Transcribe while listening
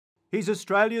He's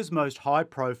Australia's most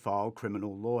high-profile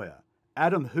criminal lawyer.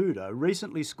 Adam Houda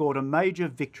recently scored a major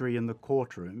victory in the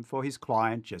courtroom for his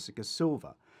client Jessica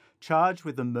Silva, charged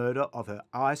with the murder of her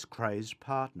ice-crazed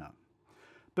partner.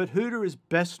 But Houda is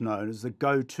best known as the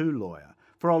go-to lawyer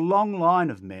for a long line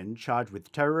of men charged with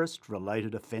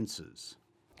terrorist-related offences.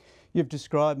 You've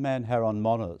described man Haron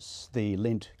Monis, the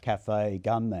Lindt Cafe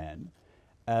gunman,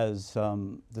 as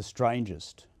the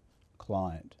strangest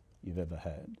client you've ever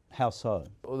had. How so?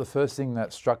 Well, the first thing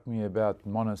that struck me about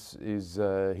Monis is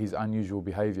his unusual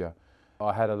behaviour.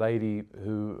 I had a lady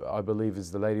who I believe is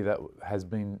the lady that has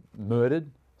been murdered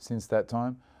since that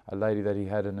time, a lady that he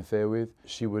had an affair with.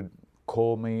 She would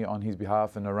call me on his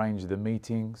behalf and arrange the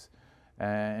meetings,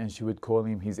 and she would call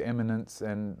him His Eminence,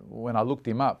 and when I looked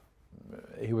him up,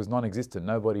 he was non-existent.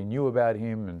 Nobody knew about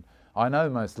him, and I know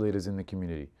most leaders in the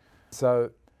community. So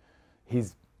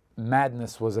his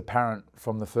madness was apparent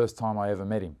from the first time I ever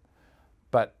met him.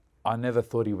 But I never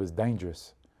thought he was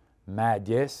dangerous. Mad,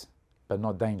 yes, but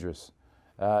not dangerous.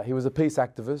 He was a peace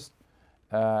activist,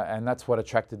 and that's what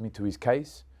attracted me to his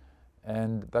case,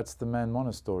 and that's the man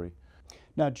Monis story.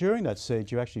 Now, during that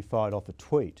siege, you actually fired off a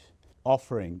tweet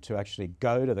offering to actually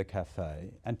go to the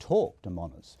cafe and talk to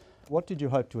Monis. What did you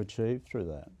hope to achieve through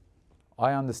that?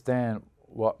 I understand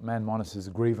what man Monis's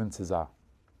grievances are.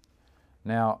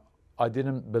 Now, I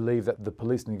didn't believe that the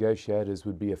police negotiators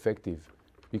would be effective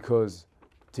because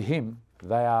to him,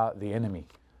 they are the enemy.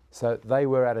 So they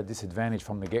were at a disadvantage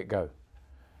from the get-go.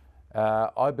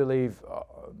 I believe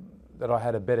that I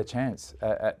had a better chance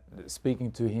at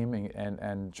speaking to him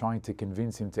and trying to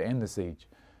convince him to end the siege.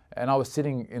 And I was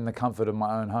sitting in the comfort of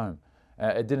my own home.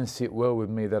 It didn't sit well with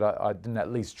me that I didn't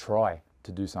at least try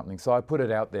to do something. So I put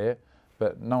it out there,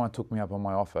 but no one took me up on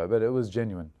my offer, but it was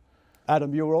genuine.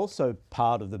 Adam, you were also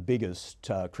part of the biggest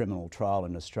criminal trial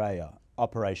in Australia,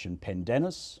 Operation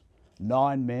Pendennis.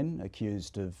 9 men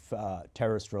accused of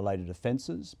terrorist-related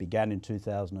offences, began in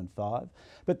 2005.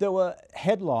 But there were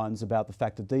headlines about the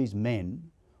fact that these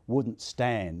men wouldn't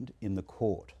stand in the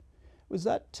court. Was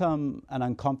that an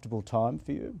uncomfortable time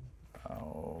for you?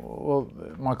 Well,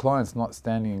 my client's not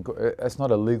standing in court. It's not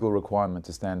a legal requirement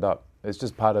to stand up. It's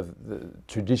just part of the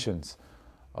traditions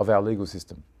of our legal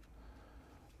system.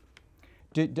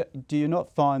 Do you not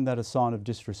find that a sign of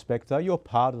disrespect, though? You're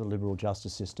part of the liberal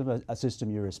justice system, a system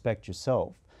you respect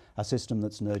yourself, a system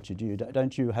that's nurtured you.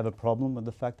 Don't you have a problem with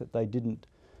the fact that they didn't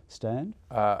stand?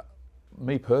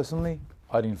 Me personally,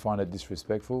 I didn't find it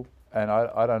disrespectful, and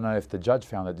I don't know if the judge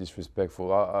found it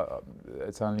disrespectful.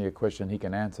 It's only a question he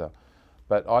can answer,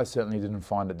 but I certainly didn't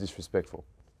find it disrespectful.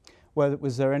 Well,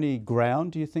 was there any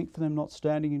ground, do you think, for them not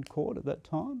standing in court at that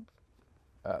time?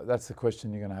 That's the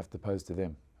question you're going to have to pose to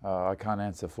them. I can't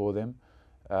answer for them.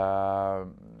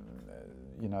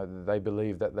 You know, they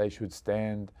believe that they should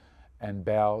stand and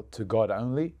bow to God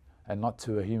only and not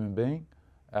to a human being,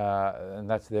 and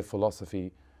that's their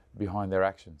philosophy behind their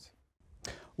actions.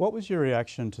 What was your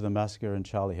reaction to the massacre in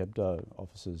Charlie Hebdo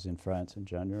offices in France in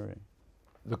January?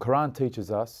 The Quran teaches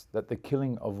us that the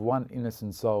killing of one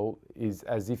innocent soul is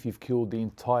as if you've killed the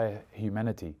entire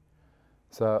humanity.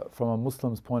 So from a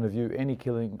Muslim's point of view, any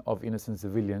killing of innocent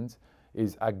civilians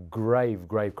is a grave,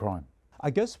 grave crime.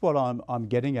 I guess what I'm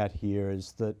getting at here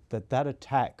is that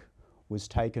attack was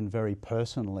taken very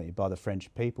personally by the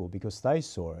French people because they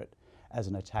saw it as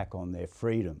an attack on their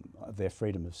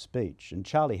freedom of speech. And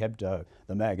Charlie Hebdo,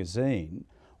 the magazine,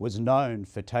 was known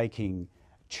for taking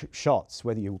shots,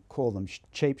 whether you call them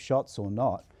cheap shots or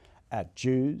not, at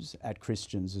Jews, at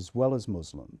Christians, as well as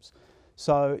Muslims.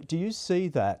 So do you see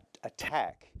that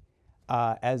attack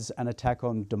as an attack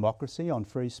on democracy, on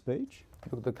free speech?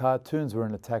 Look, the cartoons were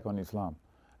an attack on Islam.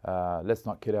 Let's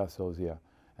not kid ourselves here.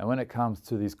 And when it comes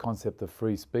to this concept of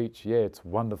free speech, yeah, it's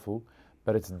wonderful,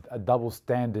 but it's a double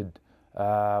standard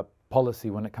policy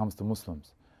when it comes to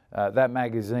Muslims. That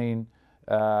magazine,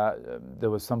 there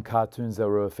were some cartoons that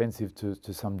were offensive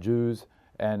to some Jews,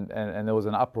 and there was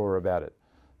an uproar about it.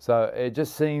 So it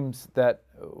just seems that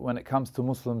when it comes to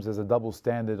Muslims, there's a double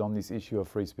standard on this issue of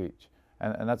free speech.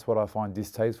 And that's what I find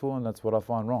distasteful, and that's what I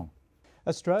find wrong.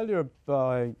 Australia,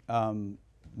 by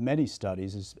many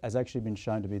studies, has actually been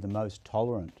shown to be the most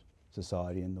tolerant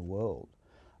society in the world.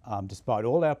 Despite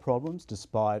all our problems,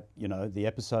 despite, you know, the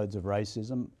episodes of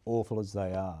racism, awful as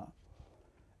they are,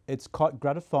 it's quite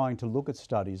gratifying to look at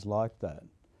studies like that.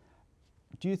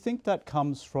 Do you think that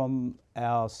comes from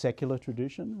our secular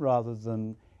tradition rather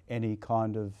than any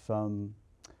kind of,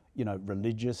 you know,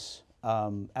 religious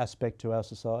aspect to our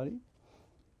society?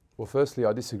 Well, firstly,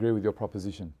 I disagree with your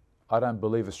proposition. I don't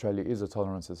believe Australia is a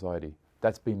tolerant society.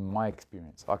 That's been my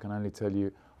experience. I can only tell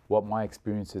you what my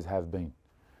experiences have been.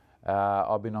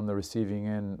 I've been on the receiving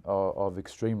end of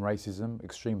extreme racism,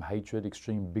 extreme hatred,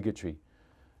 extreme bigotry.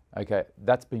 Okay,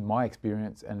 that's been my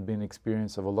experience and been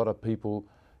experience of a lot of people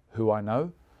who I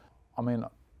know. I mean,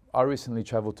 I recently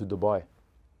travelled to Dubai.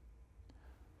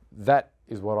 That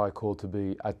is what I call to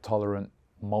be a tolerant,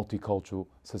 multicultural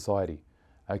society.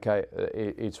 Okay,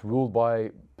 it's ruled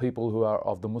by people who are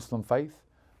of the Muslim faith,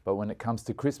 but when it comes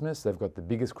to Christmas, they've got the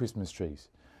biggest Christmas trees.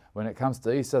 When it comes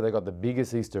to Easter, they've got the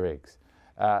biggest Easter eggs.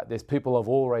 There's people of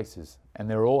all races, and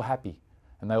they're all happy,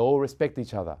 and they all respect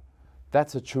each other.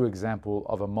 That's a true example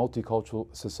of a multicultural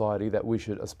society that we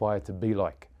should aspire to be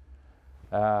like.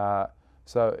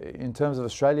 So in terms of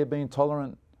Australia being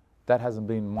tolerant, that hasn't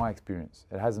been my experience.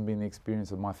 It hasn't been the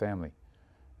experience of my family.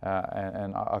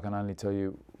 And I can only tell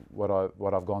you what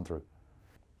I've gone through.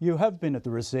 You have been at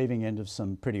the receiving end of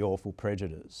some pretty awful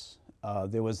prejudice.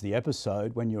 There was the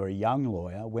episode when you were a young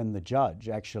lawyer when the judge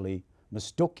actually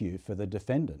mistook you for the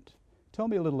defendant. Tell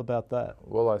me a little about that.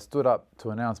 Well, I stood up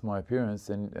to announce my appearance,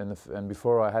 and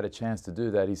before I had a chance to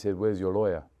do that, he said, "Where's your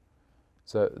lawyer?"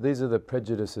 So these are the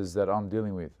prejudices that I'm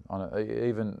dealing with.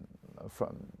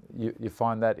 You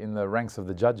find that in the ranks of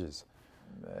the judges.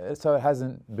 So it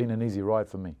hasn't been an easy ride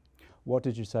for me. What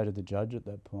did you say to the judge at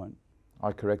that point?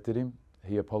 I corrected him,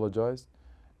 he apologised,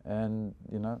 and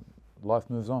life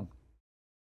moves on.